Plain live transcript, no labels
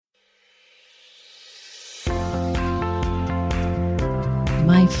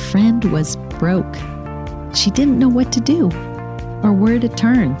My friend was broke. She didn't know what to do or where to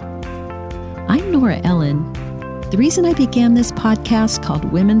turn. I'm Nora Ellen. The reason I began this podcast called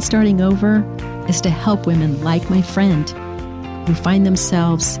Women Starting Over is to help women like my friend who find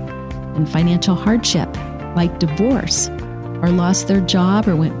themselves in financial hardship, like divorce, or lost their job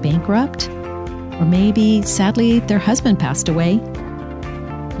or went bankrupt, or maybe, sadly, their husband passed away.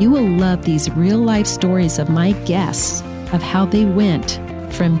 You will love these real-life stories of my guests of how they went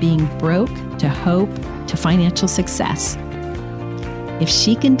from being broke to hope to financial success. If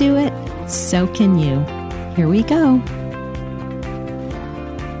she can do it, so can you. Here we go.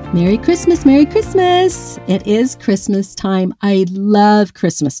 Merry Christmas, Merry Christmas. It is Christmas time. I love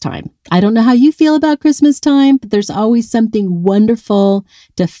Christmas time. I don't know how you feel about Christmas time, but there's always something wonderful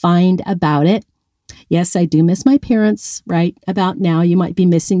to find about it. Yes, I do miss my parents right about now. You might be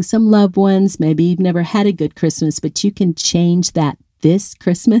missing some loved ones. Maybe you've never had a good Christmas, but you can change that this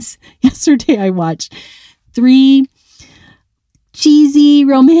Christmas. Yesterday, I watched 3 cheesy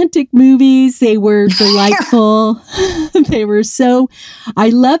romantic movies. They were delightful. I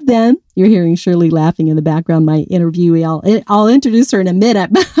love them. You're hearing Shirley laughing in the background, my interviewee. I'll introduce her in a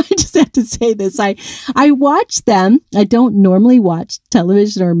minute, but I just have to say this. I watch them. I don't normally watch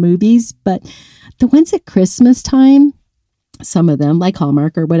television or movies, but the ones at Christmas time, some of them like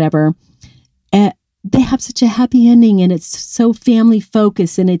Hallmark or whatever, they have such a happy ending and it's so family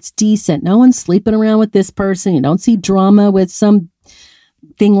focused and it's decent. No one's sleeping around with this person. You don't see drama with some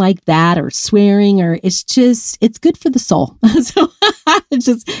thing like that or swearing or it's good for the soul.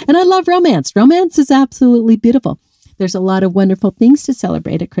 And I love romance. Romance is absolutely beautiful. There's a lot of wonderful things to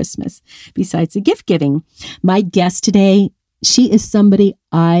celebrate at Christmas besides the gift giving. My guest today, she is somebody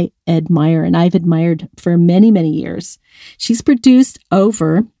I admire and I've admired for many, many years. She's produced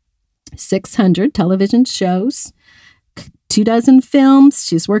over 600 television shows, 24 films.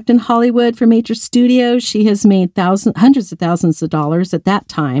 She's worked in Hollywood for major studios. She has made hundreds of thousands of dollars at that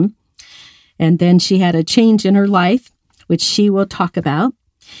time. And then she had a change in her life, which she will talk about.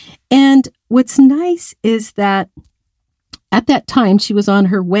 And what's nice is that at that time, she was on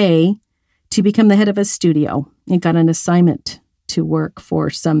her way to become the head of a studio and got an assignment to work for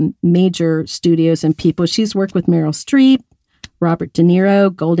some major studios and people. She's worked with Meryl Streep, Robert De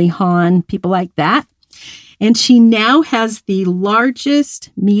Niro, Goldie Hawn, people like that. And she now has the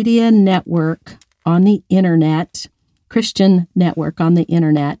largest media network on the internet, Christian network on the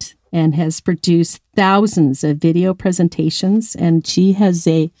internet, and has produced thousands of video presentations. And she has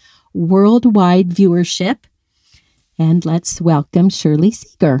a worldwide viewership. And let's welcome Shirley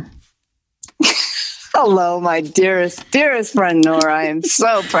Seeger. Hello, my dearest friend, Nora. I am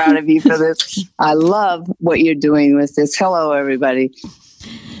so proud of you for this. I love what you're doing with this. Hello, everybody.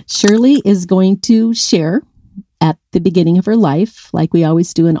 Shirley is going to share at the beginning of her life, like we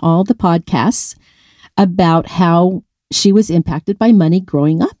always do in all the podcasts, about how she was impacted by money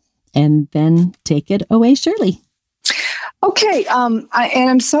growing up. And then take it away, Shirley. Okay,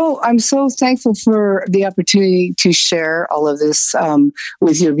 I'm so thankful for the opportunity to share all of this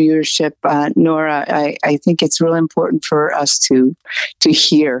with your viewership, Nora. I think it's really important for us to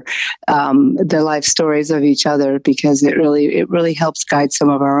hear the life stories of each other because it really helps guide some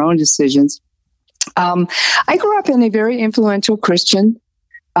of our own decisions. I grew up in a very influential Christian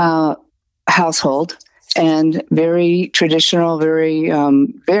household and very traditional,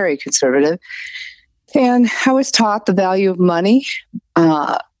 very conservative. And I was taught the value of money.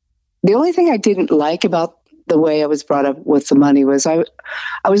 The only thing I didn't like about the way I was brought up with the money was I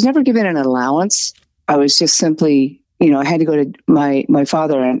was never given an allowance. I was just simply, I had to go to my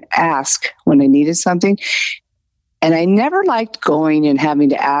father and ask when I needed something. And I never liked going and having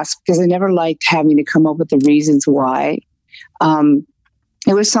to ask because I never liked having to come up with the reasons why.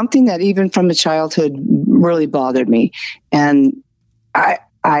 It was something that even from the childhood really bothered me. And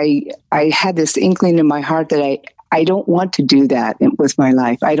I had this inkling in my heart that I don't want to do that with my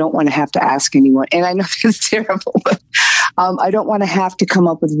life. I don't want to have to ask anyone. And I know that's terrible, but I don't want to have to come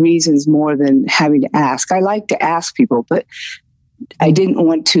up with reasons more than having to ask. I like to ask people, but I didn't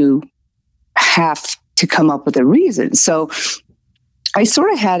want to have to come up with a reason. So I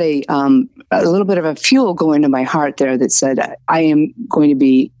sort of had a little bit of a fuel go into my heart there that said, I am going to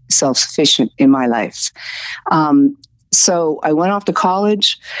be self-sufficient in my life. So I went off to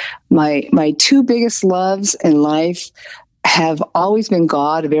college. My 2 biggest loves in life have always been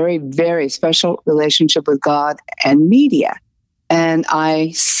God, a very, very special relationship with God and media. And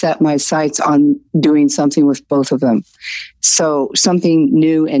I set my sights on doing something with both of them. So something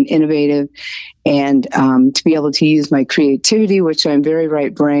new and innovative, and to be able to use my creativity, which I'm very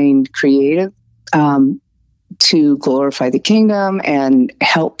right-brained creative, to glorify the kingdom and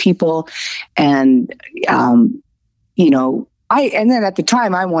help people. And, and then at the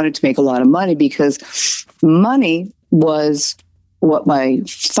time I wanted to make a lot of money because money was what my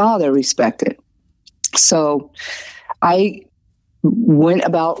father respected. So I went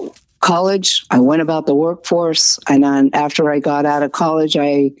about college. I went about the workforce. And then after I got out of college,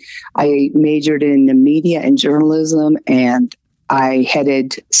 I majored in media and journalism, and I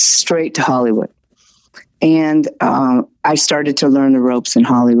headed straight to Hollywood. And I started to learn the ropes in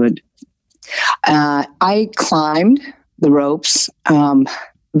Hollywood. I climbed the ropes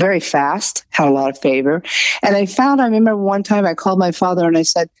very fast, had a lot of favor. And I remember one time I called my father and I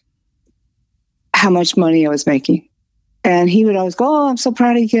said how much money I was making. And he would always go, "Oh, I'm so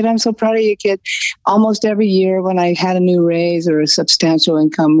proud of you, kid. I'm so proud of you, kid." Almost every year when I had a new raise or a substantial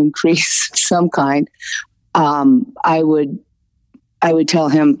income increase of some kind, I would tell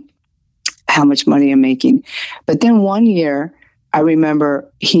him how much money I'm making. But then one year, I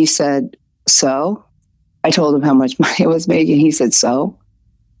remember he said, "So?" I told him how much money I was making. He said, "So?"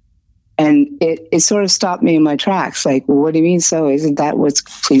 And it sort of stopped me in my tracks. Like, well, what do you mean, so? Isn't that what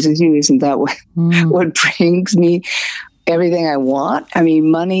pleases you? Isn't that what brings me everything I want? I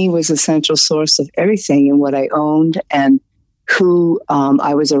mean, money was a central source of everything in what I owned and who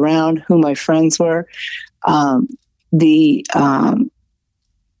I was around, who my friends were. And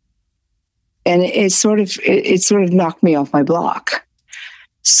it sort of knocked me off my block.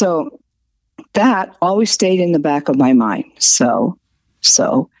 So that always stayed in the back of my mind. So,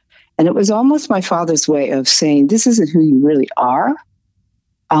 and it was almost my father's way of saying, this isn't who you really are.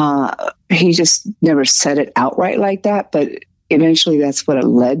 He just never said it outright like that, but eventually that's what it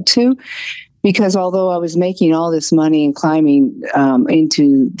led to. Because although I was making all this money and climbing on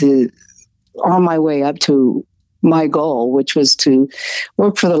my way up to my goal, which was to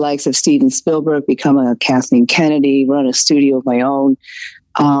work for the likes of Steven Spielberg, become a Kathleen Kennedy, run a studio of my own,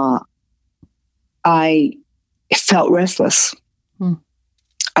 I felt restless.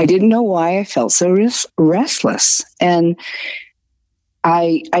 I didn't know why I felt so restless. And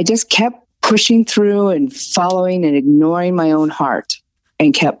I just kept pushing through and following and ignoring my own heart,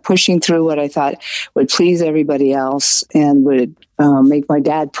 and kept pushing through what I thought would please everybody else and would make my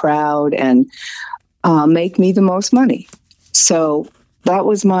dad proud and make me the most money. So that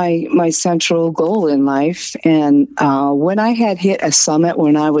was my central goal in life. And when I had hit a summit,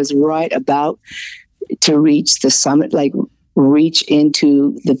 when I was right about to reach the summit, like reach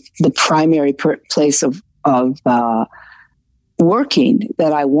into the primary place of working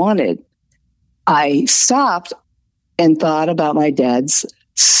that I wanted, I stopped and thought about my dad's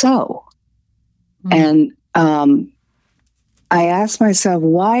so. And I asked myself,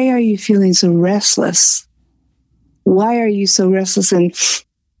 why are you feeling so restless? Why are you so restless? And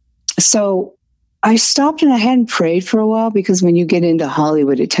so I stopped and I hadn't prayed for a while, because when you get into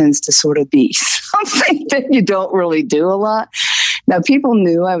Hollywood, it tends to sort of be something that you don't really do a lot. Now, people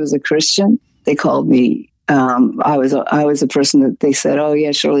knew I was a Christian. They called me, I was a person that they said, "Oh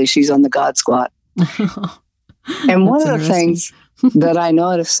yeah, Shirley, she's on the God Squad." And one of the things that I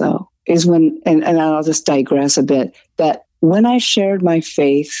noticed, though, is when, and I'll just digress a bit, that when I shared my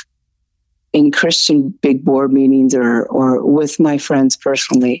faith in Christian big board meetings or with my friends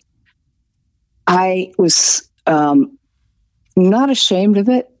personally, I was not ashamed of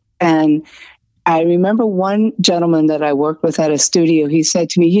it. And I remember one gentleman that I worked with at a studio, he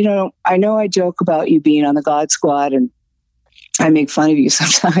said to me, I know I joke about you being on the God Squad and I make fun of you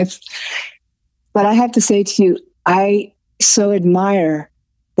sometimes, but I have to say to you, I so admire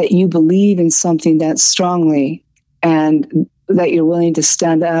that you believe in something that strongly and that you're willing to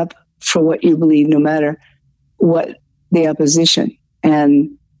stand up for what you believe, no matter what the opposition.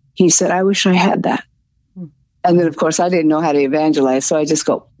 And he said, I wish I had that. And then, of course, I didn't know how to evangelize. So I just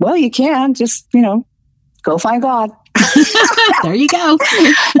go, well, you can just, go find God. There you go.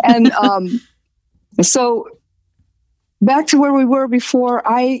 And so back to where we were before,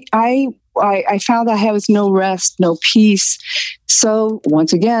 I found I was no rest, no peace. So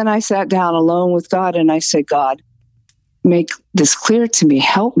once again, I sat down alone with God and I said, God, make this clear to me,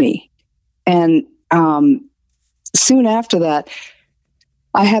 help me. And soon after that,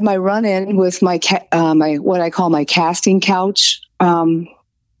 I had my run-in with my what I call my casting couch,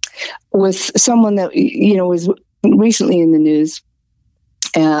 with someone that was recently in the news.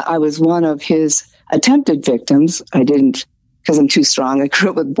 I was one of his attempted victims. I didn't, because I'm too strong. I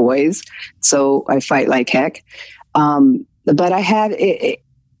grew up with boys, so I fight like heck. But I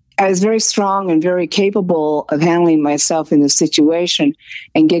was very strong and very capable of handling myself in the situation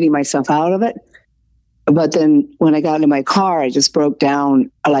and getting myself out of it. But then when I got into my car, I just broke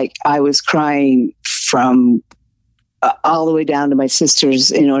down, like I was crying from all the way down to my sisters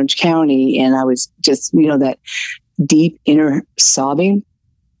in Orange County. And I was just, that deep inner sobbing.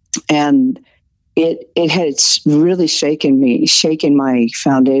 And it had really shaken my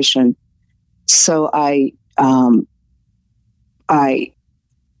foundation. So I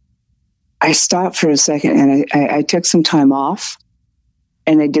stopped for a second, and I took some time off,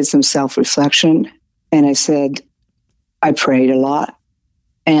 and I did some self-reflection, and I prayed a lot,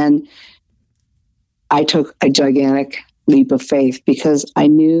 and I took a gigantic leap of faith, because I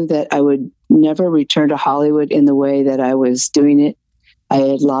knew that I would never return to Hollywood in the way that I was doing it. I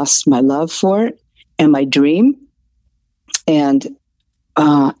had lost my love for it and my dream, and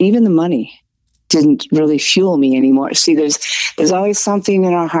even the money didn't really fuel me anymore. See, there's always something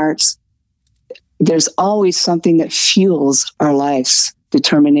in our hearts. There's always something that fuels our life's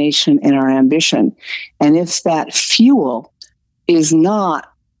determination and our ambition. And if that fuel is not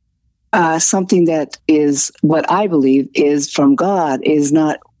something that is what I believe is from God, is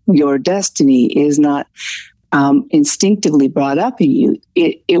not your destiny, is not instinctively brought up in you,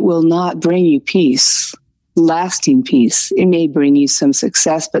 it will not bring you peace, lasting peace. It may bring you some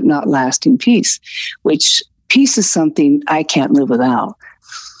success, but not lasting peace, which peace is something I can't live without.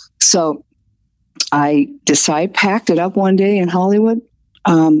 So I packed it up one day in Hollywood.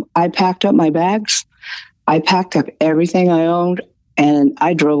 I packed up my bags. I packed up everything I owned, and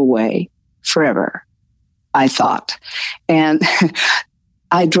I drove away forever, I thought. And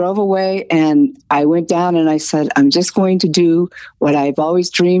I drove away, and I went down and I said, I'm just going to do what I've always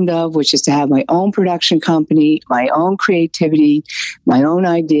dreamed of, which is to have my own production company, my own creativity, my own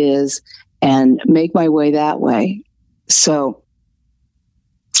ideas, and make my way that way. So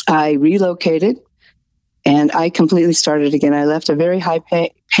I relocated, and I completely started again. I left a very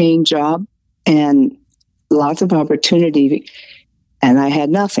high-paying job and lots of opportunity, and I had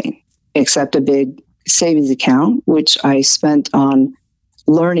nothing except a big savings account, which I spent on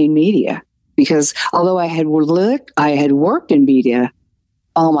learning media. Because although I had worked in media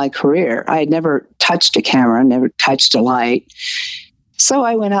all my career, I had never touched a camera, never touched a light. So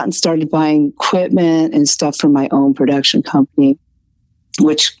I went out and started buying equipment and stuff for my own production company,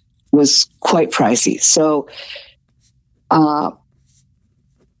 which was quite pricey. So, and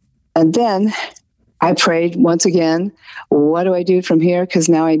then I prayed once again, what do I do from here? Because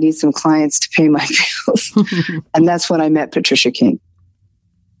now I need some clients to pay my bills. And that's when I met Patricia King.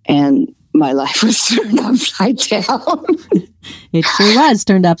 And my life was turned upside down. It sure was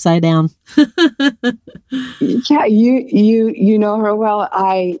turned upside down. Yeah, you know her well.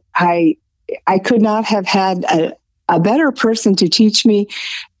 I could not have had a better person to teach me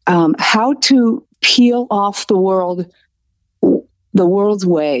how to peel off the world's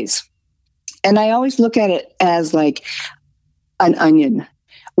ways. And I always look at it as like an onion,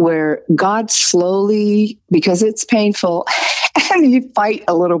 where God slowly, because it's painful, and you fight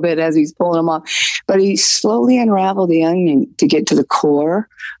a little bit as he's pulling them off, but he slowly unraveled the onion to get to the core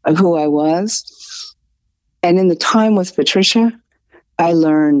of who I was. And in the time with Patricia, I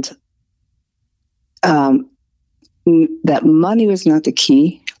learned that money was not the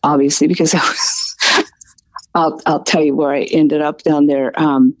key, obviously, because I'll tell you where I ended up down there.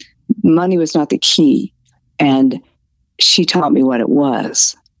 Money was not the key. And she taught me what it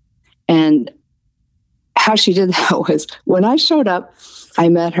was. And how she did that was, when I showed up, I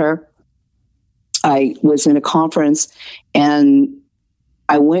met her. I was in a conference, and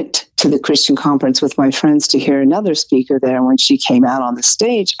I went to the Christian conference with my friends to hear another speaker there. And when she came out on the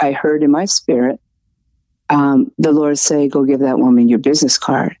stage, I heard in my spirit, the Lord say, go give that woman your business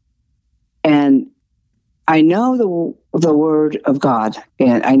card. And I know the word of God,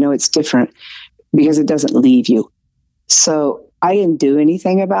 and I know it's different because it doesn't leave you. So I didn't do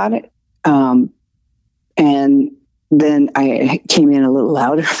anything about it. And then I came in a little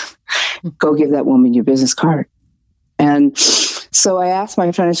louder, go give that woman your business card. And so I asked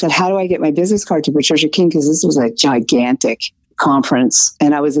my friend, I said, how do I get my business card to Patricia King? Because this was a gigantic conference,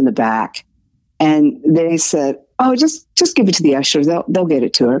 and I was in the back. And they said, oh, just give it to the ushers. They'll get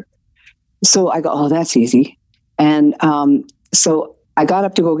it to her. So I go, oh, that's easy. And so I got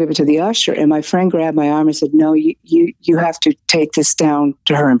up to go give it to the usher, and my friend grabbed my arm and said, no, you have to take this down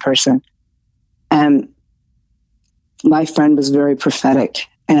to her in person. And my friend was very prophetic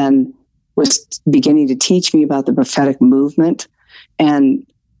and was beginning to teach me about the prophetic movement. And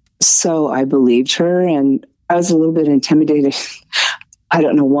so I believed her, and I was a little bit intimidated. I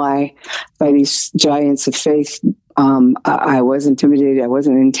don't know why, by these giants of faith. I was intimidated. I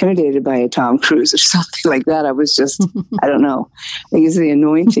wasn't intimidated by a Tom Cruise or something like that. I was just, I don't know. I think it's the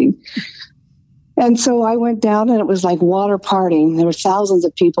anointing. And so I went down, and it was like water parting. There were thousands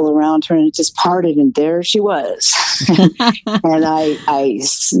of people around her, and it just parted, and there she was. And I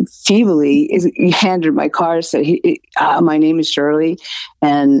feebly handed my card, said, my name is Shirley,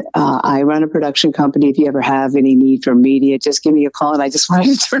 and I run a production company. If you ever have any need for media, just give me a call. And I just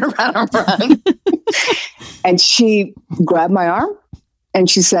wanted to turn around and run. And she grabbed my arm, and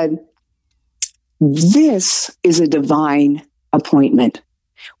she said, "This is a divine appointment.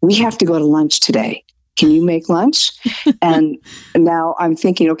 We have to go to lunch today. Can you make lunch?" And now I'm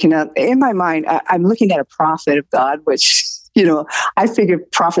thinking, okay, now in my mind, I'm looking at a prophet of God, which, I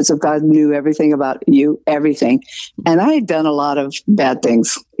figured prophets of God knew everything about you, everything. And I had done a lot of bad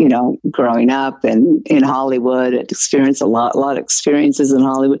things, growing up and in Hollywood. I'd experienced a lot of experiences in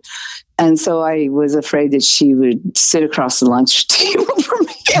Hollywood. And so I was afraid that she would sit across the lunch table from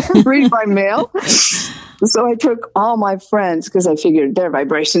me and read my mail. So I took all my friends, because I figured their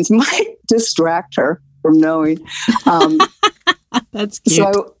vibrations might distract her from knowing. That's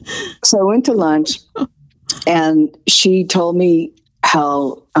cute. So I went to lunch, and she told me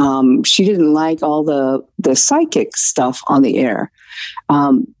how she didn't like all the psychic stuff on the air.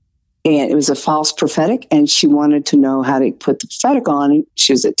 And it was a false prophetic, and she wanted to know how to put the prophetic on.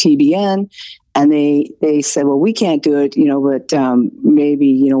 She was at TBN, and they said, well, we can't do it, but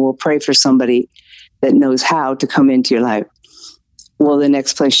maybe, we'll pray for somebody that knows how to come into your life. Well, the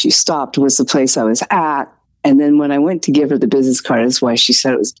next place she stopped was the place I was at. And then when I went to give her the business card, that's why she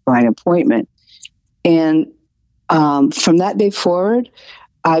said it was a divine appointment. And from that day forward,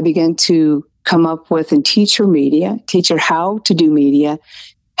 I began to come up with and teach her how to do media,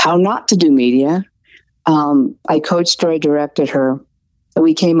 how not to do media. I coached her, I directed her.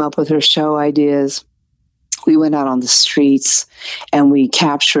 We came up with her show ideas. We went out on the streets, and we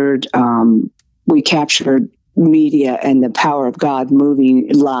captured media and the power of God moving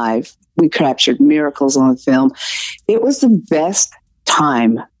live. We captured miracles on film. It was the best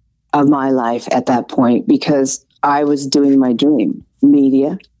time of my life at that point, because I was doing my dream,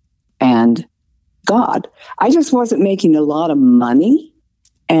 media and God. I just wasn't making a lot of money.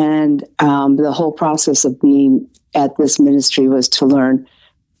 And the whole process of being at this ministry was to learn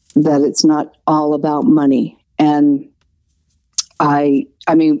that it's not all about money. And I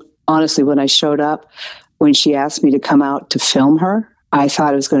mean, honestly, when I showed up, when she asked me to come out to film her, I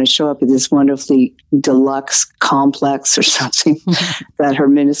thought I was going to show up at this wonderfully deluxe complex or something that her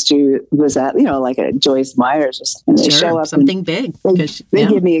ministry was at, like at Joyce Myers or something. They show up something big. They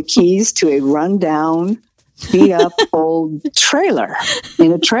give me keys to a rundown, beat up old trailer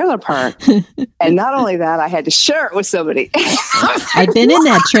in a trailer park. And not only that, I had to share it with somebody. I've been in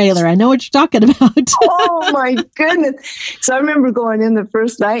that trailer. I know what you're talking about. Oh my goodness. So I remember going in the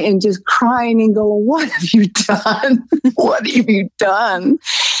first night and just crying and going, what have you done? What have you done?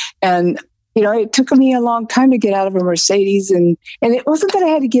 And, it took me a long time to get out of a Mercedes. And it wasn't that I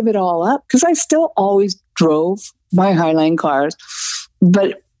had to give it all up, because I still always drove my Highline cars.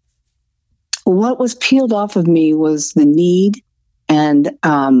 But what was peeled off of me was the need and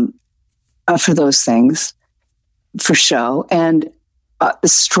for those things, for show, and the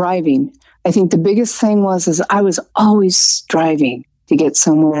striving. I think the biggest thing is I was always striving to get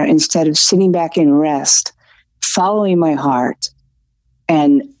somewhere instead of sitting back in rest, following my heart,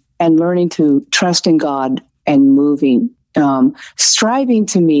 and learning to trust in God and moving. Striving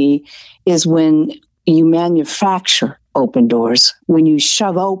to me is when you manufacture open doors, when you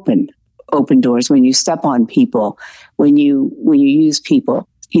shove open doors, when you step on people, when you use people,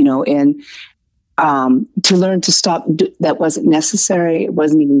 and to learn to stop, that wasn't necessary, it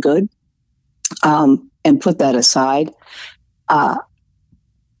wasn't even good, and put that aside.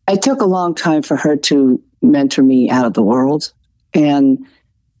 It took a long time for her to mentor me out of the world. And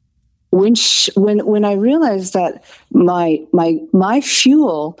when I realized that my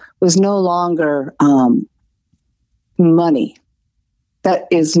fuel was no longer money, that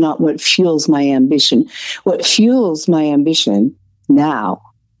is not what fuels my ambition. What fuels my ambition now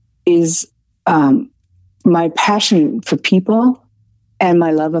is my passion for people and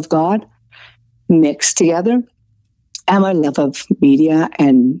my love of God mixed together, and my love of media,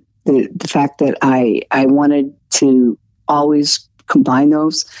 and the fact that I wanted to always combine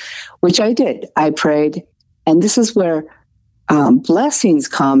those, which I did. I prayed, and this is where blessings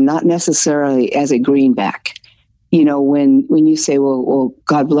come, not necessarily as a greenback. When you say, well,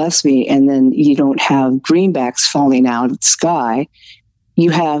 God bless me, and then you don't have greenbacks falling out of the sky, you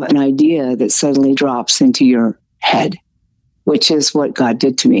have an idea that suddenly drops into your head, which is what God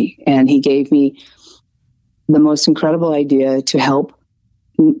did to me. And he gave me the most incredible idea to help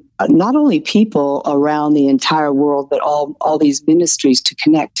not only people around the entire world, but all these ministries to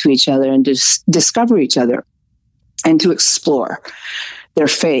connect to each other and to discover each other and to explore their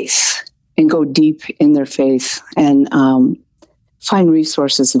faith and go deep in their faith and find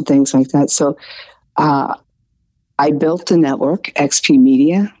resources and things like that. So I built the network,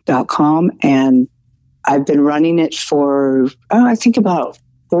 xpmedia.com, and I've been running it for, I think about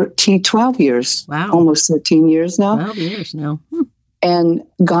 12 years. Wow. Almost 13 years now. 12 years now. And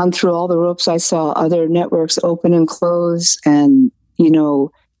gone through all the ropes. I saw other networks open and close. And,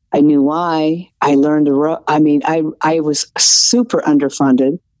 I knew why. I learned I was super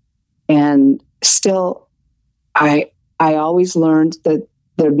underfunded. And still, I always learned that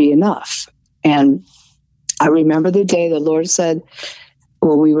there'd be enough. And I remember the day the Lord said,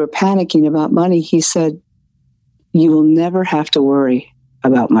 when we were panicking about money, he said, you will never have to worry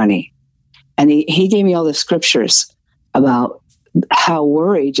about money. And he gave me all the scriptures about how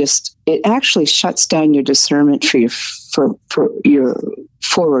worry it actually shuts down your discernment for your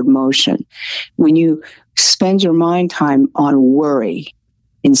forward motion. When you spend your mind time on worry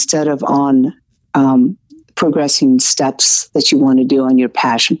instead of on progressing steps that you want to do on your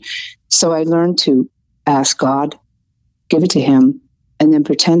passion. So I learned to ask God, give it to him, and then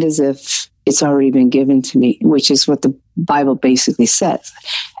pretend as if it's already been given to me, which is what the Bible basically says.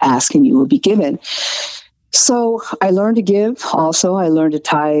 Ask and you will be given. So I learned to give also. I learned to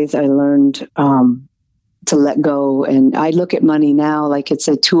tithe. I learned to let go. And I look at money now like it's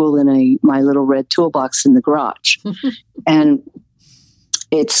a tool in my little red toolbox in the garage. And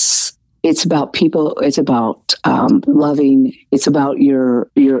it's about people. It's about loving. It's about your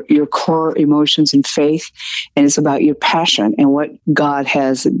core emotions and faith, and it's about your passion and what God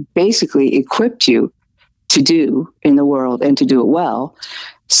has basically equipped you to do in the world and to do it well.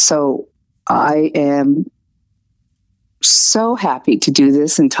 So I am so happy to do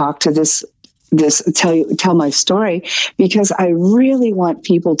this and talk to tell my story, because I really want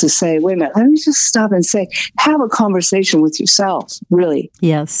people to say, wait a minute, let me just stop and say, have a conversation with yourself, really.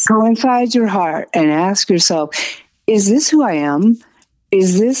 Yes. Go inside your heart and ask yourself, is this who I am?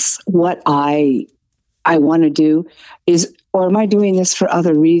 Is this what I want to do? Or am I doing this for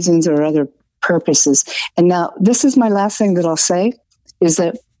other reasons or other purposes? And now this is my last thing that I'll say, is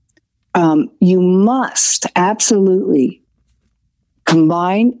that you must absolutely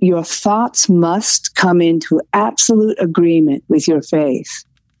combine, your thoughts must come into absolute agreement with your faith.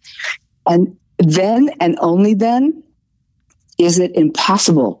 And then and only then is it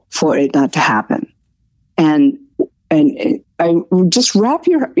impossible for it not to happen. And I just wrap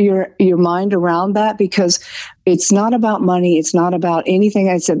your mind around that, because it's not about money. It's not about anything.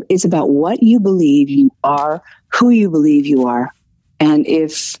 It's about what you believe you are, who you believe you are. And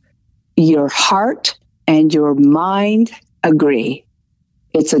if your heart and your mind agree,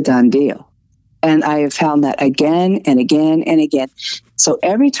 it's a done deal. And I have found that again and again and again. So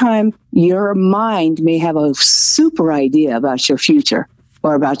every time your mind may have a super idea about your future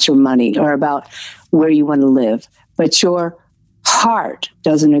or about your money or about where you want to live, but your heart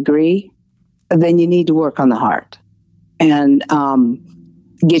doesn't agree, then you need to work on the heart and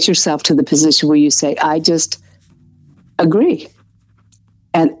get yourself to the position where you say, I just agree.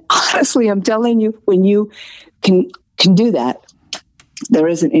 And honestly, I'm telling you, when you can do that, there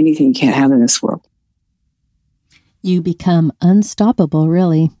isn't anything you can't have in this world. You become unstoppable,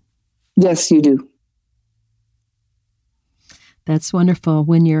 really. Yes, you do. That's wonderful.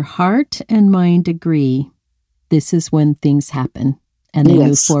 When your heart and mind agree, this is when things happen and they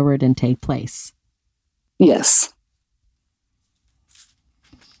move forward and take place. Yes.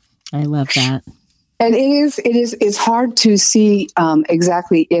 I love that. And it's hard to see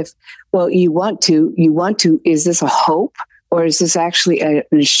exactly if, you want to, is this a hope or is this actually an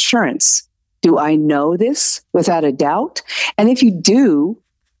assurance? Do I know this without a doubt? And if you do,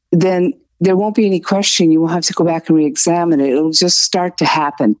 then there won't be any question. You won't have to go back and re-examine it. It'll just start to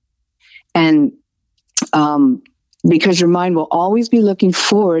happen. And because your mind will always be looking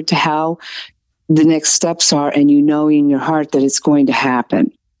forward to how the next steps are, and you know in your heart that it's going to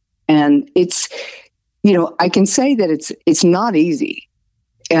happen. And it's, I can say that it's not easy.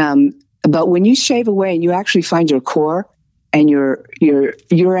 But when you shave away and you actually find your core and your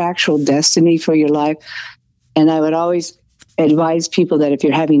actual destiny for your life, and I would always advise people that if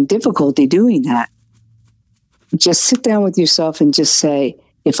you're having difficulty doing that, just sit down with yourself and just say,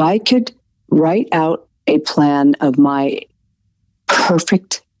 if I could write out a plan of my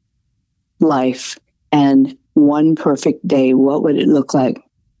perfect life and one perfect day, what would it look like?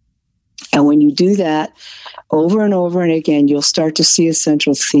 And when you do that over and over and again, you'll start to see a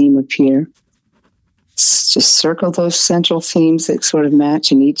central theme appear. just circle those central themes that sort of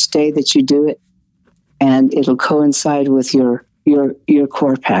match in each day that you do it, and it'll coincide with your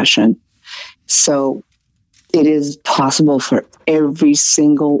core passion. So it is possible for every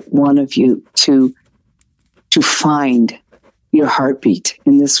single one of you to find your heartbeat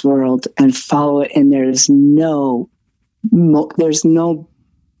in this world and follow it. And there's no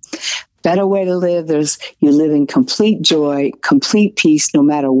better way to live. You live in complete joy, complete peace. No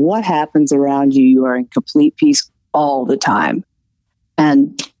matter what happens around you, you are in complete peace all the time.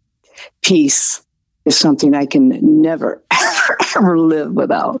 And peace is something I can never, ever live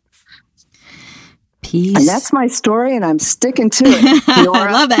without. Peace. And that's my story, and I'm sticking to it. I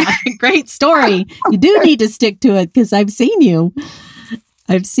love that. Great story. You do need to stick to it because I've seen you.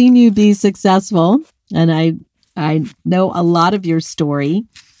 I've seen you be successful, and I know a lot of your story,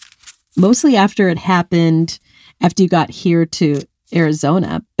 mostly after it happened, after you got here to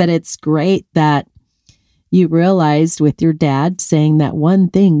Arizona. But it's great that you realized with your dad saying that one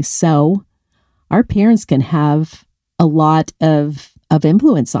thing. So our parents can have a lot of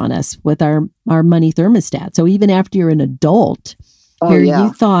influence on us with our money thermostat. So even after you're an adult,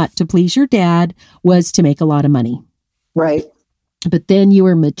 you thought to please your dad was to make a lot of money. Right. But then you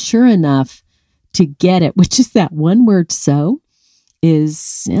were mature enough to get it, which is that one word, so,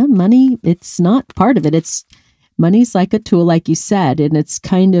 is money. It's not part of it. Money's like a tool, like you said, and it's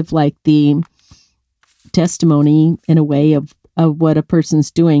kind of like the testimony in a way of what a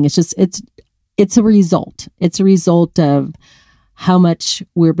person's doing. It's just, it's a result. It's a result of how much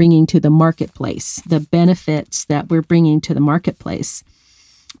we're bringing to the marketplace, the benefits that we're bringing to the marketplace.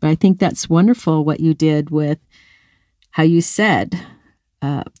 But I think that's wonderful what you did with how you said,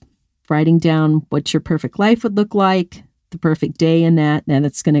 writing down what your perfect life would look like, the perfect day in that, and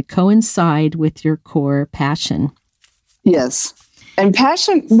it's going to coincide with your core passion. Yes. And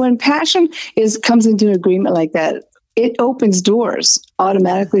when passion comes into agreement like that, it opens doors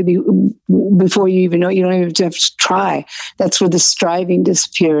automatically before you even know. You don't even have to try. That's where the striving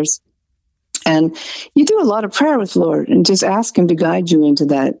disappears. And you do a lot of prayer with Lord and just ask him to guide you into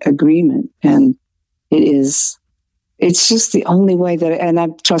that agreement. And it's just the only way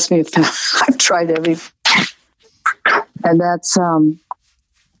trust me, I've tried everything. And that's,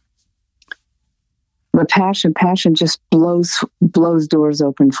 the passion just blows doors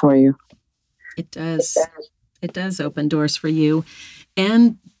open for you. It does. It does open doors for you.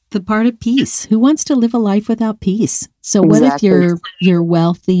 And the part of peace. Who wants to live a life without peace? So what if you're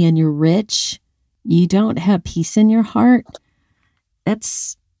wealthy and you're rich, you don't have peace in your heart? It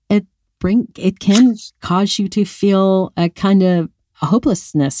can cause you to feel a kind of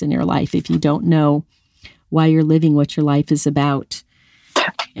hopelessness in your life if you don't know why you're living, what your life is about.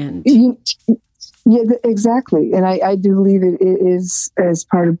 And yeah, exactly. And I do believe it is as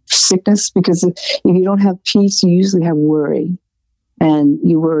part of sickness, because if you don't have peace, you usually have worry, and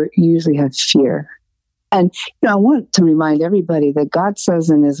you usually have fear. And I want to remind everybody that God says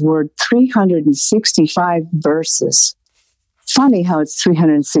in his word 365 verses. Funny how it's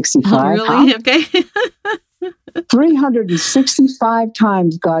 365. Oh, really? Huh? Okay. 365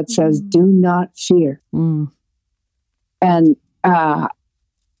 times God says, do not fear. Mm. And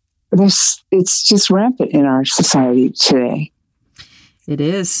it's just rampant in our society today. It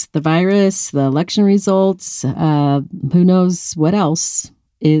is. The virus, the election results, who knows what else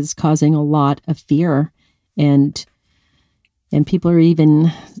is causing a lot of fear. And people are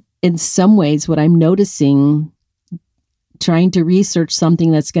even, in some ways, what I'm noticing, trying to research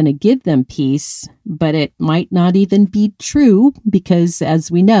something that's going to give them peace, but it might not even be true because,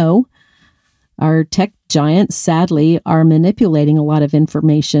 as we know, our tech giants, sadly, are manipulating a lot of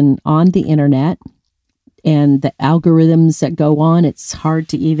information on the internet, and the algorithms that go on, it's hard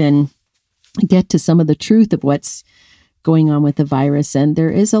to even get to some of the truth of what's going on with the virus. And there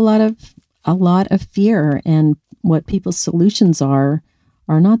is a lot of fear, and what people's solutions are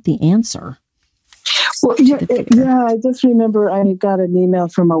not the answer. Well, yeah, I just remember I got an email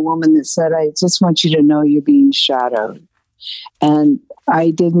from a woman that said, I just want you to know you're being shadowed. And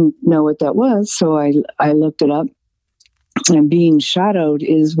I didn't know what that was, so I looked it up. And being shadowed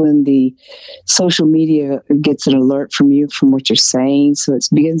is when the social media gets an alert from you from what you're saying. So it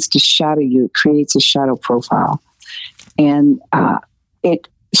begins to shadow you. It creates a shadow profile. And it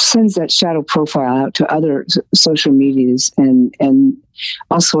sends that shadow profile out to other social medias and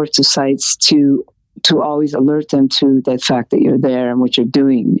all sorts of sites to always alert them to the fact that you're there and what you're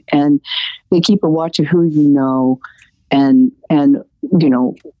doing. And they keep a watch of who you know and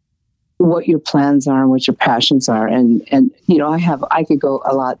what your plans are and what your passions are. And I could go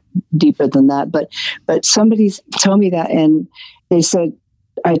a lot deeper than that, but somebody told me that, and they said,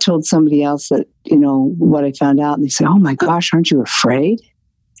 I told somebody else that, what I found out, and they said, "Oh my gosh, aren't you afraid?"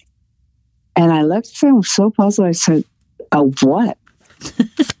 And I looked at them so puzzled. I said, "Of what?"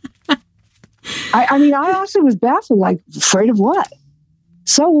 I mean, I also was baffled, like, afraid of what?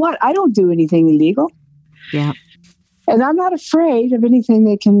 So what? I don't do anything illegal. Yeah. And I'm not afraid of anything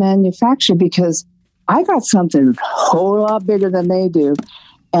they can manufacture because I got something a whole lot bigger than they do.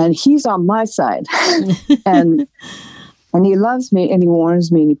 And he's on my side. and he loves me and he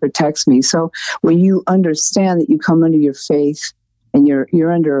warns me and he protects me. So when you understand that you come under your faith and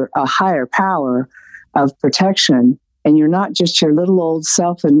you're under a higher power of protection, and you're not just your little old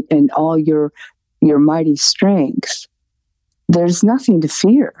self and all your mighty strength, there's nothing to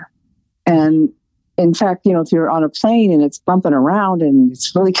fear. And in fact, if you're on a plane and it's bumping around and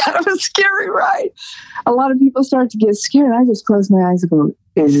it's really kind of a scary ride, a lot of people start to get scared. I just close my eyes and go,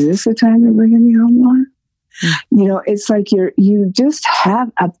 "Is this the time they're bringing me home, Laura?" It's like you just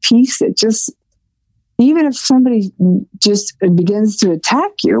have a peace that just, even if somebody just begins to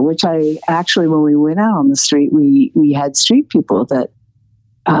attack you, which I actually, when we went out on the street, we had street people that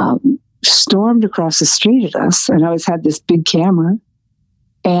stormed across the street at us, and I always had this big camera,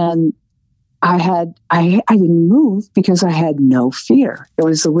 and I didn't move because I had no fear. It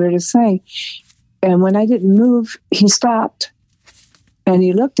was the weirdest thing. And when I didn't move, he stopped and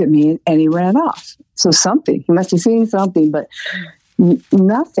he looked at me and he ran off. So he must have seen something, but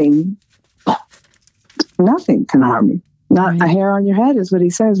nothing can harm me. Not a hair on your head is what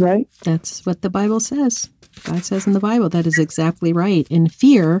he says, right? That's what the Bible says. God says in the Bible, that is exactly right. And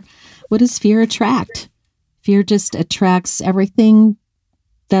fear, what does fear attract? Fear just attracts everything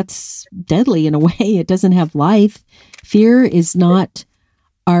that's deadly in a way. It doesn't have life. Fear is not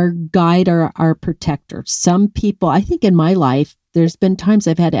our guide or our protector. Some people, I think in my life, there's been times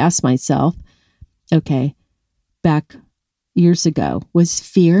I've had to ask myself, okay, back years ago, was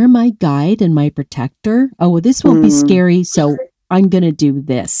fear my guide and my protector? Oh, well, this won't be scary, so I'm going to do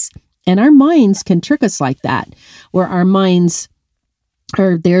this. And our minds can trick us like that, where our minds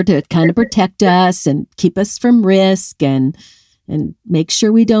are there to kind of protect us and keep us from risk and make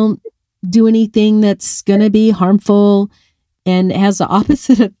sure we don't do anything that's going to be harmful and has the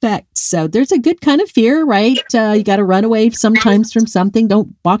opposite effect. So there's a good kind of fear, right? You got to run away sometimes from something.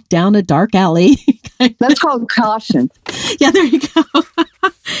 Don't walk down a dark alley. That's called caution. Yeah, there you go.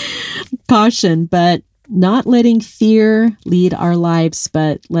 Caution, but not letting fear lead our lives,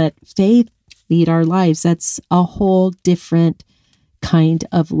 but let faith lead our lives. That's a whole different kind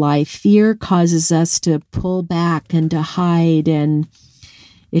of life. Fear causes us to pull back and to hide, and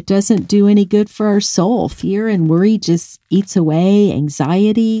it doesn't do any good for our soul. Fear and worry just eats away.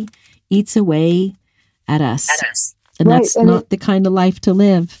 Anxiety eats away at us. And right. That's not the kind of life to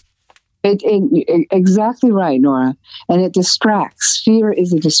live. Exactly right, Nora. And it distracts. Fear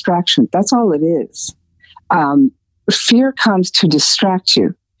is a distraction. That's all it is. Fear comes to distract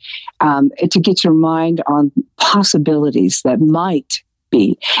you, to get your mind on possibilities that might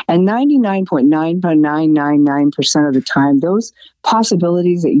be. And 99.9999% of the time, those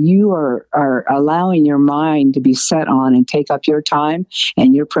possibilities that you are allowing your mind to be set on and take up your time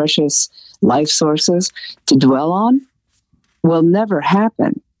and your precious life sources to dwell on will never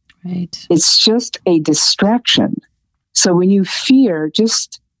happen. Right. It's just a distraction. So when you fear,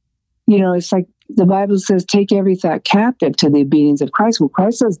 just, it's like the Bible says, take every thought captive to the obedience of Christ. Well,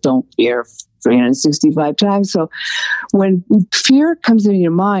 Christ says, don't fear 365 times. So when fear comes into your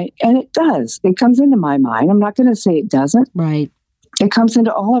mind, and it does, it comes into my mind. I'm not going to say it doesn't. Right. It comes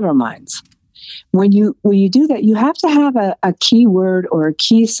into all of our minds. When you do that, you have to have a key word or a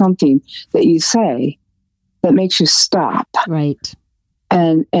key something that you say that makes you stop. Right.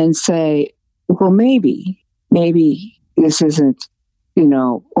 And say, well, maybe this isn't,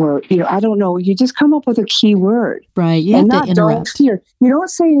 or, I don't know. You just come up with a key word. Right. You have to interrupt. Don't fear. You don't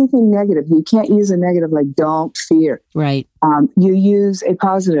say anything negative. You can't use a negative like don't fear. Right. You use a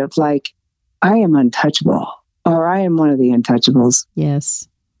positive like I am untouchable or I am one of the untouchables. Yes.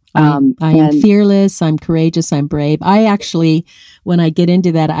 I am fearless. I'm courageous. I'm brave. I actually, when I get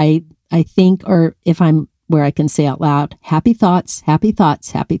into that, I think, or if I'm where I can say out loud, happy thoughts, happy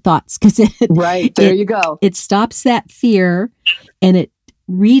thoughts, happy thoughts. Because right, there you go. It stops that fear and it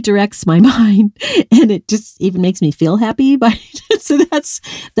redirects my mind, and it just even makes me feel happy. So that's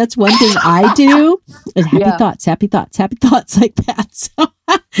one thing I do. Is happy thoughts, happy thoughts, happy thoughts, like that. So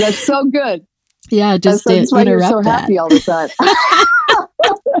that's so good. Yeah, just that's why interrupt you're so happy all the time.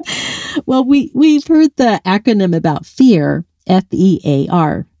 Well, we've heard the acronym about fear,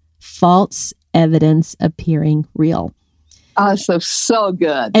 FEAR, false evidence appearing real. So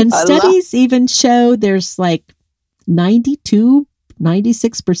good. And studies even show there's like 92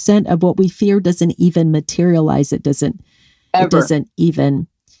 96% of what we fear doesn't even materialize. It doesn't even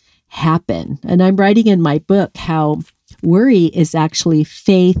happen. And I'm writing in my book how worry is actually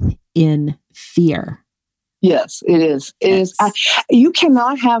faith in fear. Yes, it is. It is. You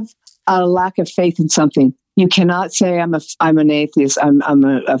cannot have a lack of faith in something. You cannot say I'm an atheist. I'm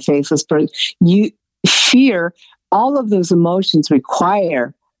a faithless person. Fear. All of those emotions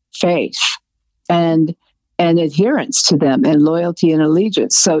require faith and adherence to them, and loyalty and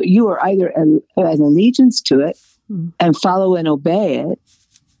allegiance. So you are either an allegiance to it and follow and obey it,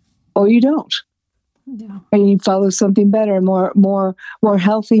 or you don't. Yeah. And you follow something better, more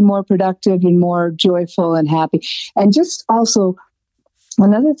healthy, more productive, and more joyful and happy. And just also,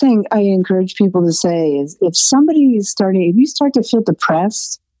 another thing I encourage people to say is, if you start to feel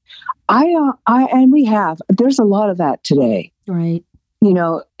depressed, there's a lot of that today. Right.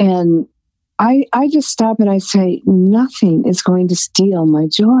 And I just stop and I say, nothing is going to steal my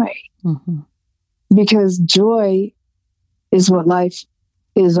joy. Mm-hmm. Because joy is what life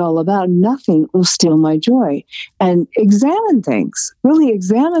is all about. Nothing will steal my joy. And examine things. Really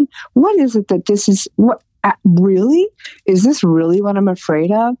examine, what is it that this is, what really? Is this really what I'm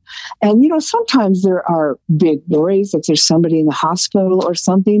afraid of? And, sometimes there are big worries if there's somebody in the hospital or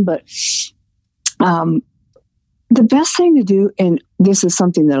something, but the best thing to do, and this is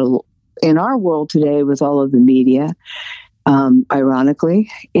something that in our world today with all of the media, ironically,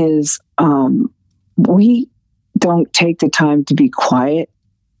 is we don't take the time to be quiet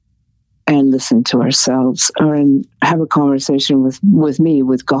and listen to ourselves, or have a conversation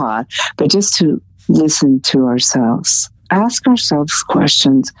with God, but just to listen to ourselves. Ask ourselves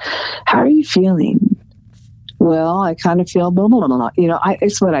questions. How are you feeling? Well, I kind of feel blah, blah, blah, blah.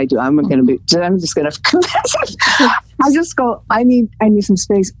 It's what I do. I'm just going to confess. I just go, I need some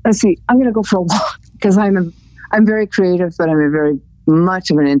space. Let's see, I'm going to go for a walk, because I'm very creative, but I'm a very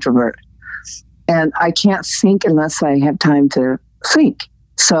much of an introvert. And I can't think unless I have time to think.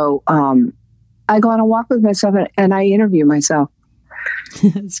 So I go on a walk with myself, and I interview myself.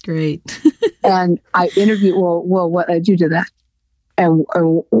 That's great. And I interview, well, what led you to that? And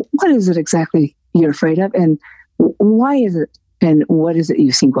what is it exactly you're afraid of? And why is it? And what is it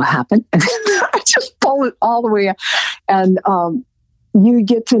you think will happen? And I just pull it all the way up. And you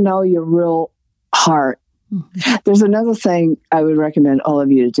get to know your real heart. Mm-hmm. There's another thing I would recommend all of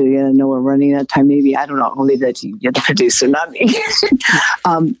you to do. I know we're running out of time. Maybe, I don't know, I'll leave that to you. You're the producer, not me.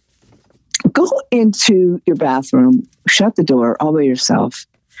 Go into your bathroom, shut the door all by yourself,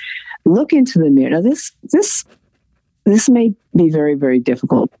 look into the mirror. Now, this may be very, very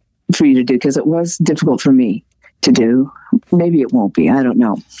difficult for you to do, because it was difficult for me to do. Maybe it won't be. I don't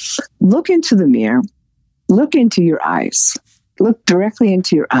know. Look into the mirror. Look into your eyes. Look directly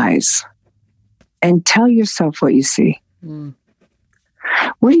into your eyes and tell yourself what you see. Mm.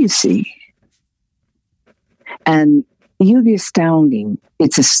 What do you see? And you'll be astounding.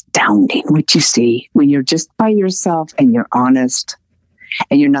 It's astounding what you see when you're just by yourself and you're honest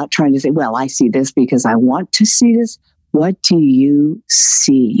and you're not trying to say, well, I see this because I want to see this. What do you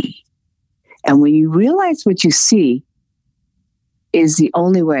see? And when you realize what you see is the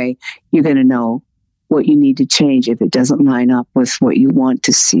only way you're going to know what you need to change if it doesn't line up with what you want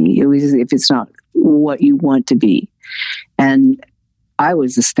to see, if it's not what you want to be. And I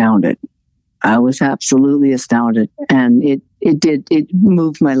was astounded. I was absolutely astounded. And it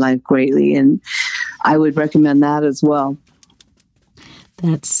moved my life greatly. And I would recommend that as well.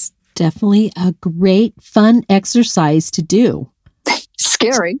 That's definitely a great, fun exercise to do.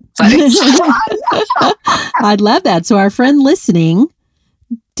 Scary, but it's fun. I'd love that. So our friend listening,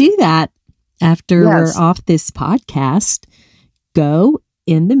 do that after we're off this podcast. Go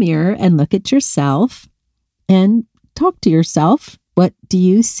in the mirror and look at yourself and talk to yourself. What do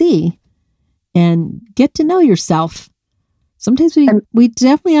you see? And get to know yourself. Sometimes we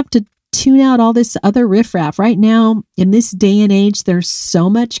definitely have to tune out all this other riffraff. Right now, in this day and age, there's so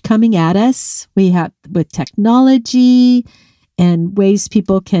much coming at us. We have with technology and ways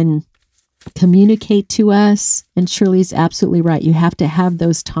people can communicate to us. And Shirley's absolutely right. You have to have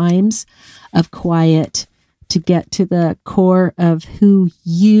those times of quiet to get to the core of who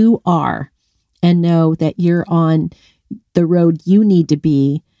you are and know that you're on the road you need to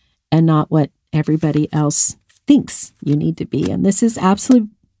be and not what everybody else thinks you need to be. And this is absolutely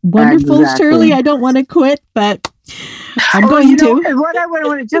wonderful, exactly. Shirley. I don't want to quit, but I'm going to. And what I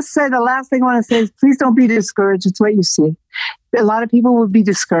want to just say, the last thing I want to say is, please don't be discouraged. It's what you see. A lot of people will be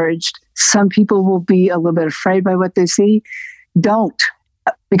discouraged. Some people will be a little bit afraid by what they see. Don't.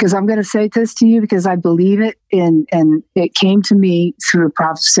 Because I'm going to say this to you because I believe it, and it came to me through a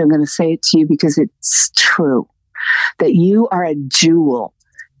prophecy. I'm going to say it to you because it's true. that you are a jewel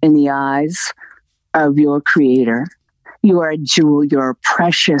in the eyes of your Creator. You are a jewel. You're a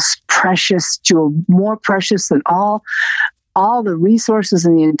precious, precious jewel, more precious than all the resources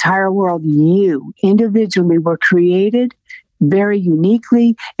in the entire world. You individually were created very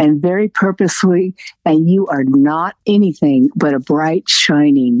uniquely and very purposely, and you are not anything but a bright,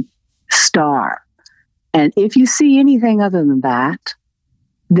 shining star. And if you see anything other than that,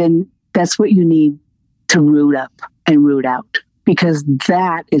 then that's what you need to root up and root out, because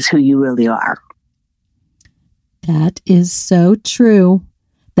that is who you really are. That is so true.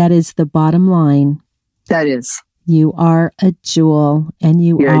 That is the bottom line. That is. You are a jewel, and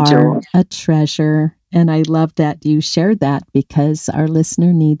you're are a treasure. And I love that you shared that, because our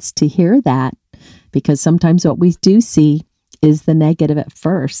listener needs to hear that, because sometimes what we do see is the negative at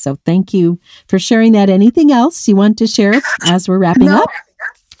first. So thank you for sharing that. Anything else you want to share as we're wrapping up?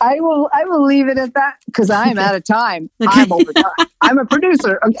 I will leave it at that, because I'm out of time. Okay. I'm over time. I'm a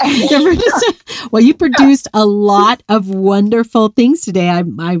producer. Okay. Well, you produced a lot of wonderful things today.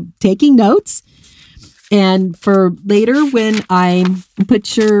 I'm taking notes. And for later, when I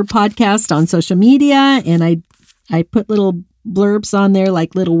put your podcast on social media, and I put little blurbs on there,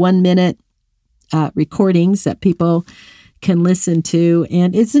 like little 1 minute recordings that people can listen to.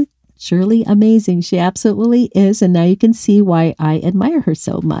 And isn't Shirley amazing? She absolutely is. And now you can see why I admire her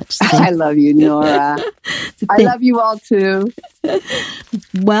so much. So. I love you, Nora. I love you all too.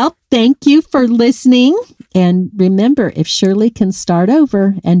 Well, thank you for listening. And remember, if Shirley can start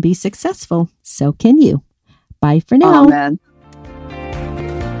over and be successful, so can you. Bye for now. Amen.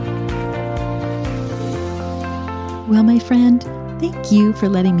 Well, my friend, thank you for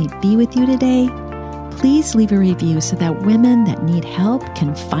letting me be with you today. Please leave a review so that women that need help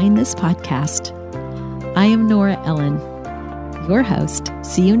can find this podcast. I am Nora Ellen, your host.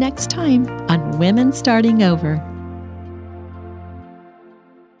 See you next time on Women Starting Over.